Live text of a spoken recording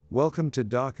Welcome to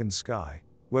Darkened Sky,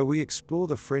 where we explore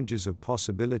the fringes of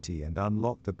possibility and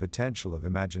unlock the potential of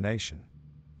imagination.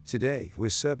 Today, we're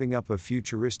serving up a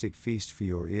futuristic feast for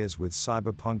your ears with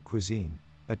Cyberpunk Cuisine,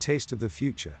 a taste of the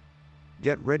future.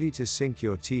 Get ready to sink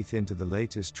your teeth into the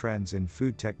latest trends in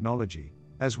food technology,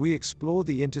 as we explore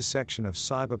the intersection of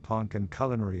cyberpunk and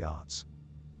culinary arts.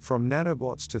 From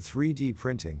nanobots to 3D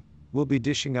printing, we'll be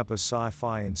dishing up a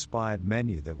sci-fi inspired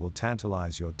menu that will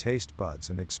tantalize your taste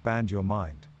buds and expand your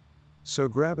mind. So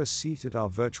grab a seat at our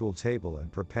virtual table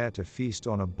and prepare to feast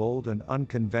on a bold and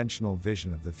unconventional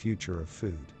vision of the future of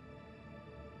food.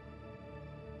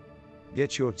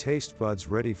 Get your taste buds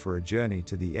ready for a journey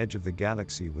to the edge of the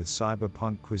galaxy with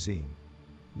Cyberpunk Cuisine.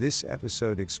 This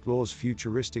episode explores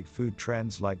futuristic food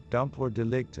trends like Dumplr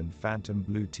Deligt and phantom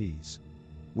blue teas.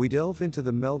 We delve into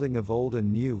the melding of old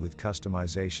and new with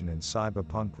customization in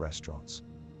cyberpunk restaurants.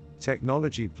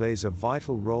 Technology plays a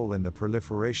vital role in the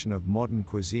proliferation of modern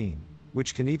cuisine,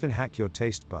 which can even hack your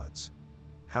taste buds.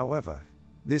 However,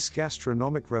 this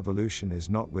gastronomic revolution is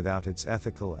not without its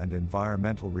ethical and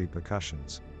environmental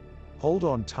repercussions. Hold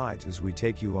on tight as we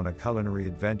take you on a culinary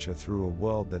adventure through a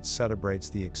world that celebrates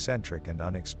the eccentric and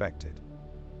unexpected.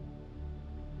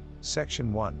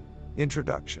 Section 1.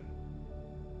 Introduction.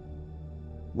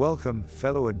 Welcome,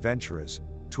 fellow adventurers,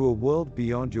 to a world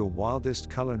beyond your wildest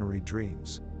culinary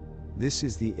dreams. This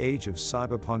is the age of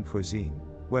cyberpunk cuisine,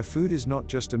 where food is not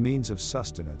just a means of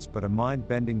sustenance but a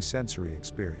mind-bending sensory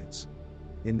experience.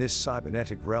 In this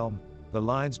cybernetic realm, the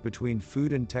lines between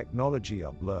food and technology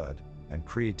are blurred, and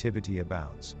creativity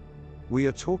abounds. We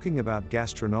are talking about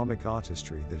gastronomic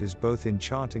artistry that is both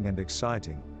enchanting and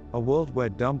exciting, a world where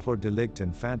Dumplr Deligt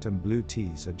and phantom blue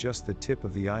teas are just the tip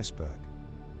of the iceberg.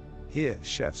 Here,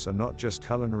 chefs are not just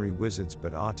culinary wizards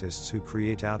but artists who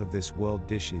create out-of-this-world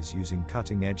dishes using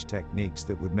cutting-edge techniques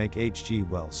that would make H.G.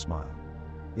 Wells smile.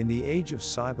 In the age of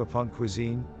cyberpunk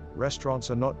cuisine,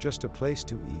 restaurants are not just a place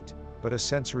to eat, but a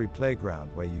sensory playground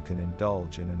where you can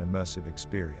indulge in an immersive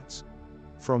experience.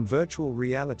 From virtual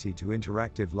reality to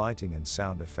interactive lighting and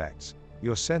sound effects,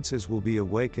 your senses will be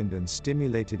awakened and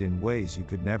stimulated in ways you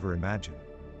could never imagine.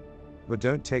 But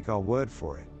don't take our word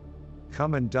for it.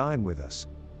 Come and dine with us,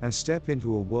 and step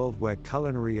into a world where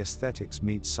culinary aesthetics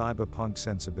meet cyberpunk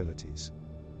sensibilities.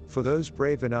 For those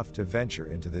brave enough to venture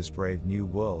into this brave new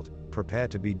world, prepare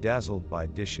to be dazzled by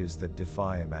dishes that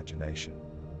defy imagination.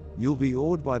 You'll be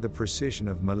awed by the precision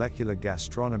of molecular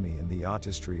gastronomy and the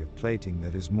artistry of plating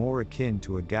that is more akin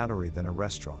to a gallery than a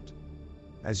restaurant.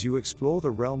 As you explore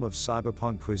the realm of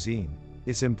cyberpunk cuisine,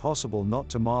 it's impossible not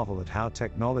to marvel at how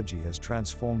technology has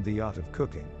transformed the art of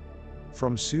cooking.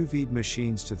 From sous vide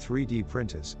machines to 3D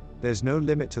printers, there's no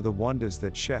limit to the wonders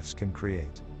that chefs can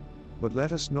create. But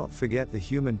let us not forget the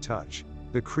human touch,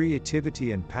 the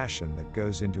creativity and passion that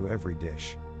goes into every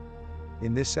dish.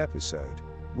 In this episode,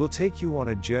 we'll take you on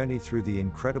a journey through the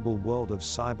incredible world of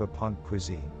cyberpunk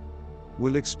cuisine.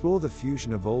 We'll explore the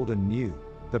fusion of old and new,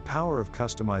 the power of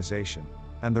customization,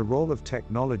 and the role of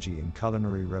technology in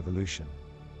culinary revolution.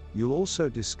 You'll also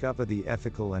discover the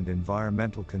ethical and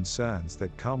environmental concerns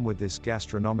that come with this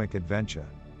gastronomic adventure.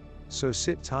 So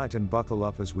sit tight and buckle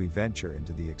up as we venture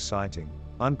into the exciting,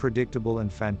 unpredictable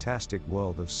and fantastic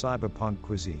world of cyberpunk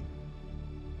cuisine.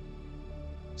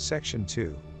 Section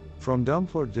 2. From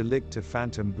Dumplr Deligt to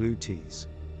phantom blue teas.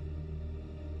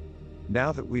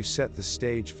 Now that we've set the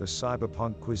stage for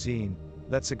cyberpunk cuisine,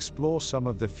 let's explore some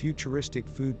of the futuristic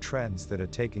food trends that are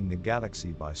taking the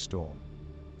galaxy by storm.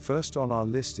 First on our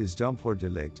list is Dumplr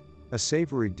Deligt, a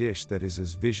savory dish that is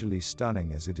as visually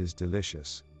stunning as it is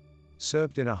delicious.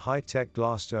 Served in a high-tech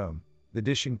glass dome, the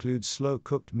dish includes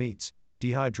slow-cooked meats,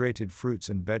 dehydrated fruits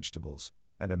and vegetables,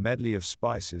 and a medley of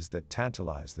spices that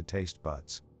tantalize the taste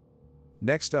buds.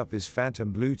 Next up is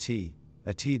phantom blue tea,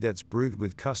 a tea that's brewed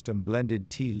with custom blended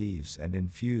tea leaves and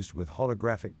infused with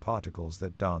holographic particles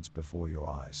that dance before your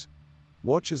eyes.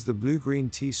 Watch as the blue-green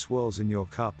tea swirls in your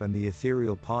cup and the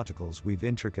ethereal particles weave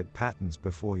intricate patterns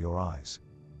before your eyes.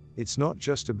 It's not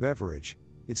just a beverage,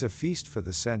 it's a feast for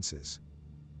the senses.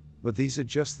 But these are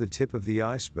just the tip of the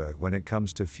iceberg when it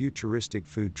comes to futuristic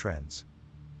food trends.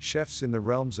 Chefs in the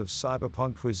realms of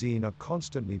cyberpunk cuisine are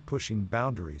constantly pushing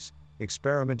boundaries,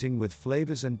 experimenting with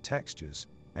flavors and textures,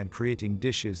 and creating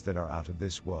dishes that are out of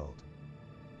this world.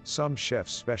 Some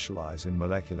chefs specialize in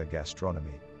molecular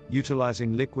gastronomy,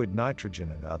 utilizing liquid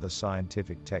nitrogen and other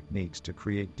scientific techniques to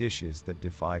create dishes that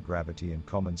defy gravity and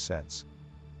common sense.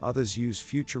 Others use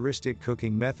futuristic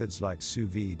cooking methods like sous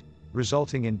vide,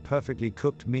 resulting in perfectly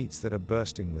cooked meats that are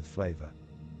bursting with flavor.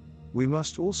 We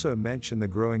must also mention the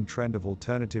growing trend of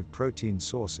alternative protein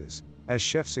sources, as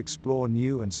chefs explore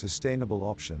new and sustainable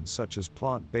options such as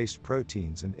plant-based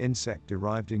proteins and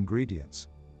insect-derived ingredients.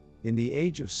 In the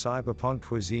age of cyberpunk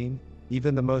cuisine,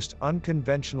 even the most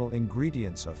unconventional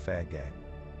ingredients are fair game.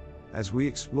 As we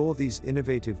explore these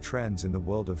innovative trends in the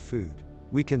world of food,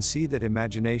 we can see that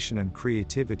imagination and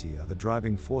creativity are the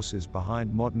driving forces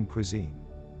behind modern cuisine.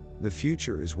 The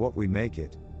future is what we make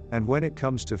it, and when it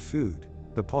comes to food,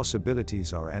 the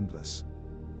possibilities are endless.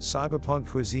 Cyberpunk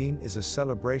cuisine is a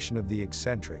celebration of the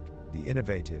eccentric, the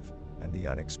innovative, and the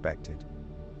unexpected.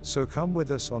 So come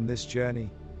with us on this journey,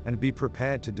 and be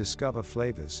prepared to discover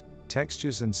flavors,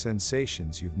 textures, and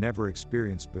sensations you've never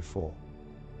experienced before.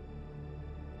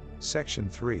 Section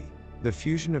 3. The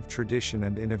fusion of tradition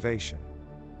and innovation.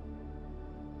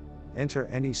 Enter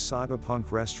any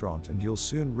cyberpunk restaurant and you'll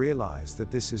soon realize that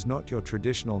this is not your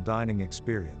traditional dining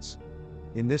experience.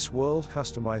 In this world,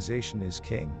 customization is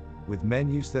king, with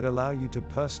menus that allow you to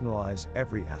personalize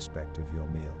every aspect of your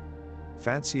meal.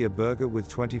 Fancy a burger with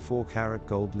 24-karat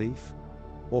gold leaf?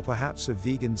 Or perhaps a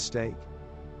vegan steak?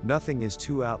 Nothing is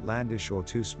too outlandish or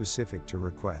too specific to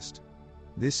request.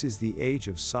 This is the age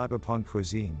of cyberpunk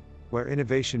cuisine, where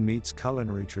innovation meets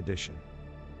culinary tradition.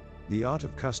 The art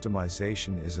of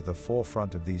customization is at the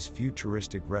forefront of these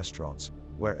futuristic restaurants,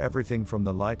 where everything from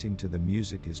the lighting to the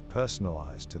music is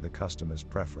personalized to the customer's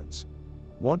preference.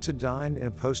 Want to dine in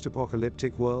a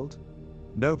post-apocalyptic world?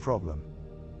 No problem.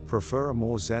 Prefer a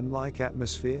more zen-like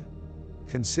atmosphere?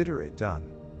 Consider it done.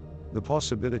 The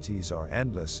possibilities are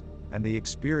endless, and the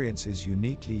experience is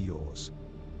uniquely yours.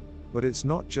 But it's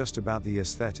not just about the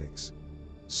aesthetics.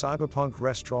 Cyberpunk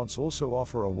restaurants also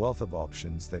offer a wealth of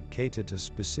options that cater to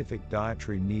specific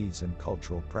dietary needs and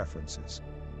cultural preferences.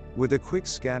 With a quick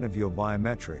scan of your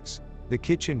biometrics, the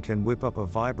kitchen can whip up a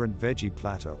vibrant veggie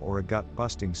platter or a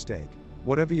gut-busting steak,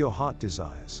 whatever your heart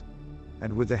desires.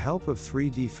 And with the help of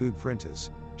 3D food printers,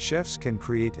 chefs can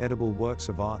create edible works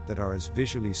of art that are as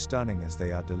visually stunning as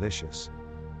they are delicious.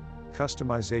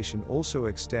 Customization also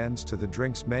extends to the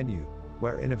drinks menu,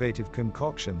 where innovative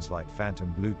concoctions like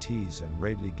phantom blue teas and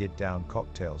Radely GitDowns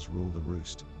cocktails rule the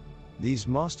roost. These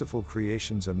masterful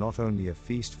creations are not only a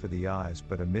feast for the eyes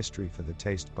but a mystery for the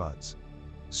taste buds.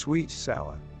 Sweet,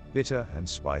 sour, bitter, and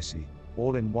spicy,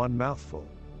 all in one mouthful.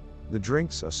 The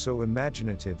drinks are so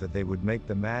imaginative that they would make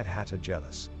the Mad Hatter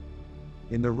jealous.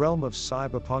 In the realm of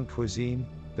cyberpunk cuisine,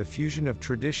 the fusion of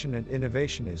tradition and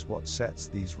innovation is what sets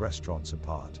these restaurants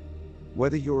apart.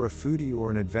 Whether you're a foodie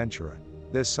or an adventurer,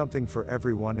 there's something for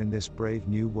everyone in this brave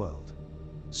new world.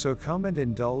 So come and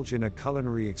indulge in a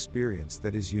culinary experience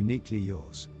that is uniquely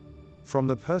yours. From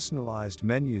the personalized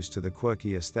menus to the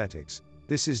quirky aesthetics,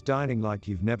 this is dining like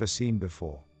you've never seen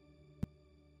before.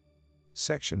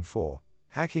 Section 4.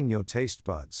 Hacking your taste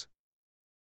buds.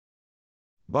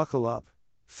 Buckle up,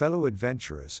 fellow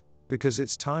adventurers, because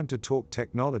it's time to talk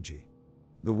technology.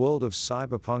 The world of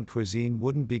cyberpunk cuisine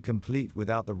wouldn't be complete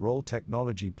without the role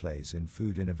technology plays in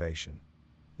food innovation.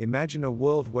 Imagine a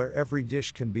world where every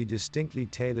dish can be distinctly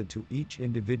tailored to each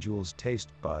individual's taste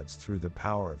buds through the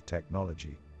power of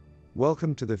technology.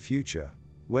 Welcome to the future,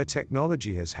 where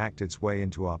technology has hacked its way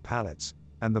into our palates,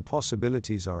 and the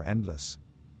possibilities are endless.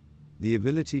 The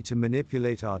ability to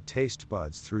manipulate our taste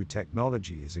buds through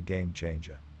technology is a game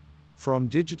changer. From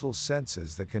digital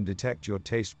sensors that can detect your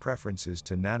taste preferences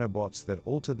to nanobots that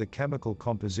alter the chemical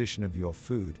composition of your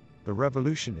food, the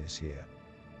revolution is here.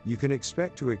 You can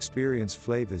expect to experience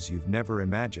flavors you've never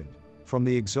imagined, from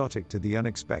the exotic to the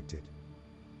unexpected.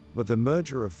 But the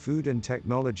merger of food and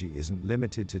technology isn't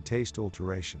limited to taste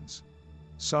alterations.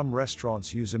 Some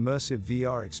restaurants use immersive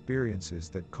VR experiences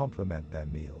that complement their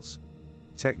meals.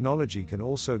 Technology can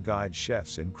also guide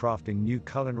chefs in crafting new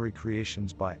culinary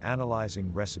creations by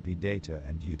analyzing recipe data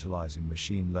and utilizing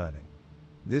machine learning.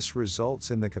 This results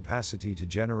in the capacity to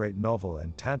generate novel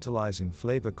and tantalizing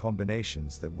flavor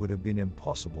combinations that would have been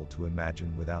impossible to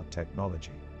imagine without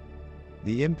technology.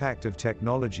 The impact of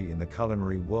technology in the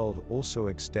culinary world also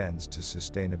extends to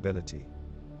sustainability.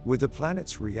 With the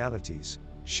planet's realities,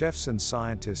 chefs and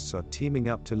scientists are teaming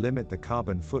up to limit the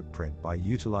carbon footprint by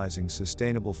utilizing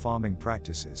sustainable farming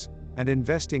practices and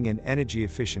investing in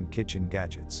energy-efficient kitchen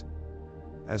gadgets.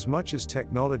 As much as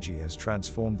technology has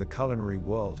transformed the culinary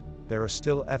world, there are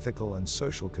still ethical and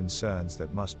social concerns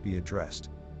that must be addressed.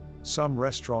 Some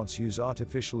restaurants use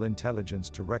artificial intelligence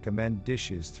to recommend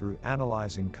dishes through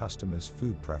analyzing customers'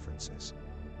 food preferences.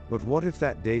 But what if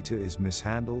that data is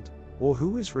mishandled, or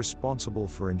who is responsible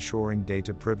for ensuring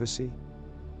data privacy?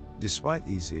 Despite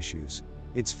these issues,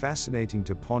 it's fascinating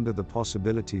to ponder the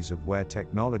possibilities of where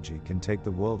technology can take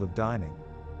the world of dining.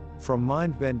 From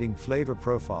mind-bending flavor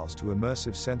profiles to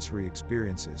immersive sensory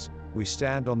experiences, we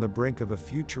stand on the brink of a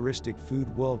futuristic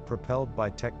food world propelled by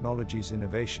technology's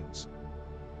innovations.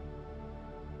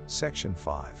 Section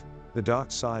 5. The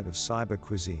Dark Side of Cyber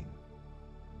Cuisine.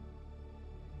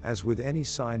 As with any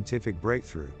scientific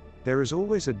breakthrough, there is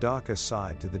always a darker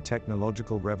side to the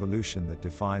technological revolution that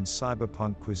defines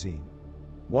cyberpunk cuisine.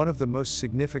 One of the most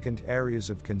significant areas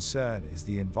of concern is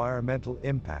the environmental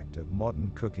impact of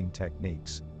modern cooking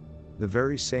techniques. The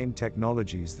very same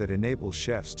technologies that enable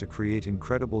chefs to create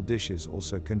incredible dishes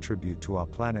also contribute to our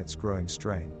planet's growing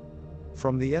strain.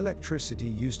 From the electricity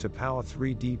used to power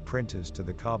 3D printers to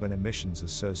the carbon emissions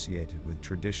associated with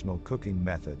traditional cooking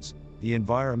methods, the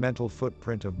environmental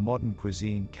footprint of modern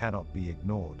cuisine cannot be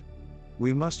ignored.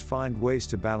 We must find ways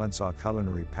to balance our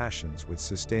culinary passions with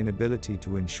sustainability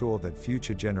to ensure that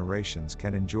future generations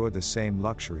can enjoy the same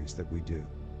luxuries that we do.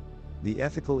 The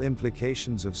ethical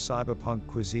implications of cyberpunk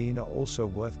cuisine are also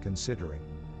worth considering.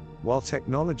 While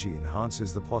technology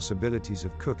enhances the possibilities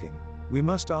of cooking, we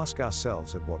must ask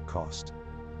ourselves at what cost.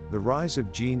 The rise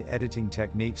of gene editing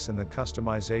techniques and the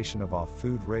customization of our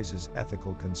food raises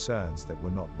ethical concerns that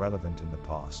were not relevant in the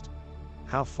past.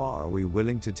 How far are we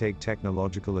willing to take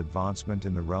technological advancement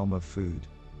in the realm of food?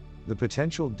 The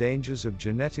potential dangers of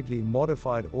genetically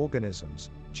modified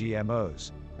organisms,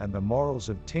 GMOs, and the morals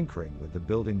of tinkering with the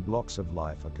building blocks of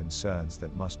life are concerns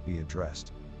that must be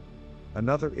addressed.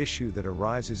 Another issue that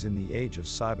arises in the age of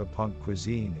cyberpunk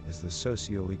cuisine is the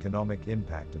socio-economic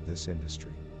impact of this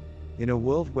industry. In a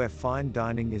world where fine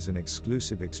dining is an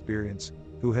exclusive experience,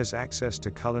 who has access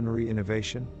to culinary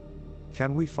innovation?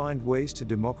 Can we find ways to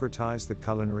democratize the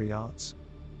culinary arts?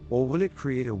 Or will it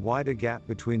create a wider gap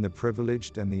between the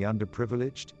privileged and the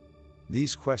underprivileged?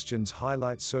 These questions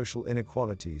highlight social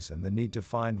inequalities and the need to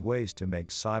find ways to make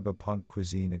cyberpunk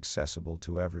cuisine accessible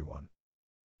to everyone.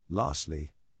 Lastly,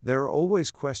 there are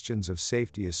always questions of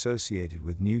safety associated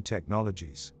with new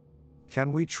technologies.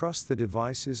 Can we trust the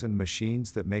devices and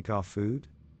machines that make our food?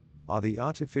 Are the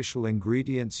artificial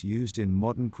ingredients used in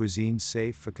modern cuisine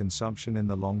safe for consumption in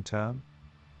the long term?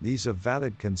 These are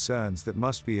valid concerns that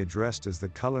must be addressed as the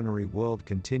culinary world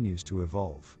continues to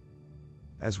evolve.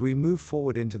 As we move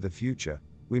forward into the future,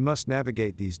 we must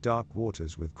navigate these dark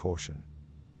waters with caution.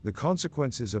 The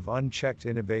consequences of unchecked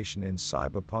innovation in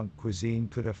cyberpunk cuisine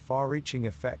could have far-reaching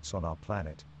effects on our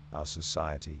planet, our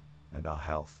society, and our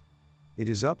health. It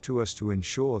is up to us to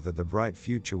ensure that the bright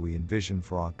future we envision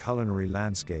for our culinary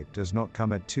landscape does not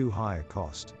come at too high a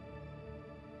cost.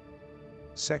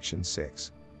 Section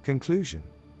 6. Conclusion.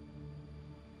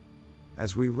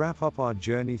 As we wrap up our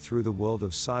journey through the world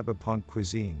of cyberpunk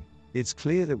cuisine, it's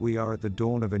clear that we are at the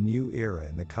dawn of a new era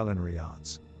in the culinary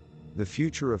arts. The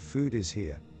future of food is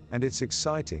here, and it's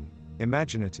exciting,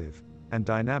 imaginative, and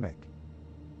dynamic.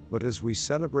 But as we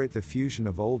celebrate the fusion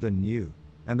of old and new,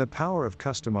 and the power of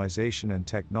customization and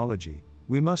technology,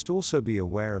 we must also be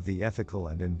aware of the ethical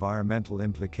and environmental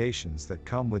implications that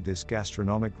come with this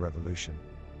gastronomic revolution.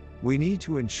 We need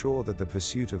to ensure that the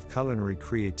pursuit of culinary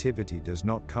creativity does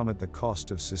not come at the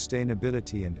cost of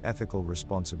sustainability and ethical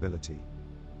responsibility.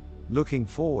 Looking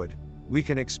forward, we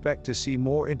can expect to see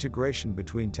more integration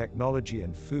between technology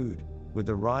and food, with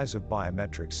the rise of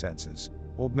biometric sensors,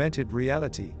 augmented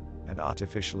reality, and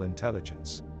artificial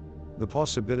intelligence. The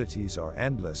possibilities are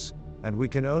endless, and we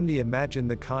can only imagine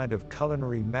the kind of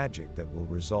culinary magic that will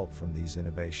result from these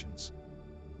innovations.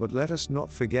 But let us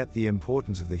not forget the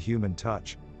importance of the human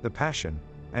touch, the passion,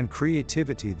 and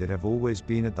creativity that have always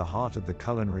been at the heart of the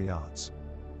culinary arts.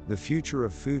 The future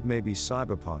of food may be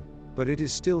cyberpunk, but it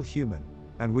is still human,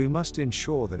 and we must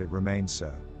ensure that it remains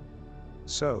so.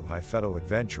 So, my fellow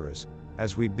adventurers,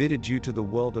 as we bid adieu to the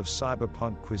world of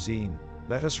cyberpunk cuisine,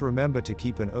 let us remember to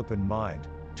keep an open mind,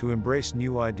 to embrace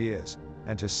new ideas,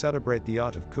 and to celebrate the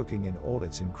art of cooking in all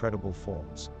its incredible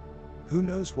forms. Who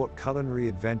knows what culinary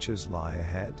adventures lie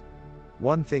ahead?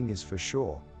 One thing is for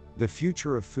sure, the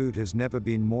future of food has never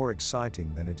been more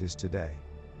exciting than it is today.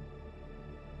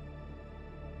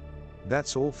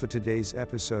 That's all for today's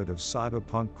episode of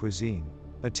Cyberpunk Cuisine,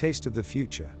 a taste of the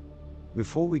future.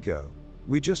 Before we go,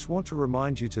 we just want to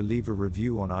remind you to leave a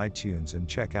review on iTunes and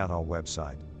check out our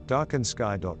website,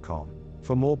 darkensky.com,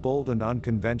 for more bold and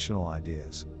unconventional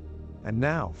ideas. And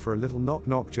now, for a little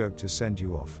knock-knock joke to send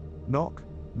you off. Knock,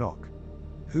 knock.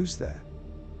 Who's there?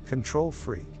 Control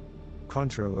freak.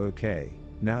 Control okay.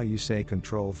 Now you say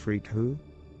control freak who?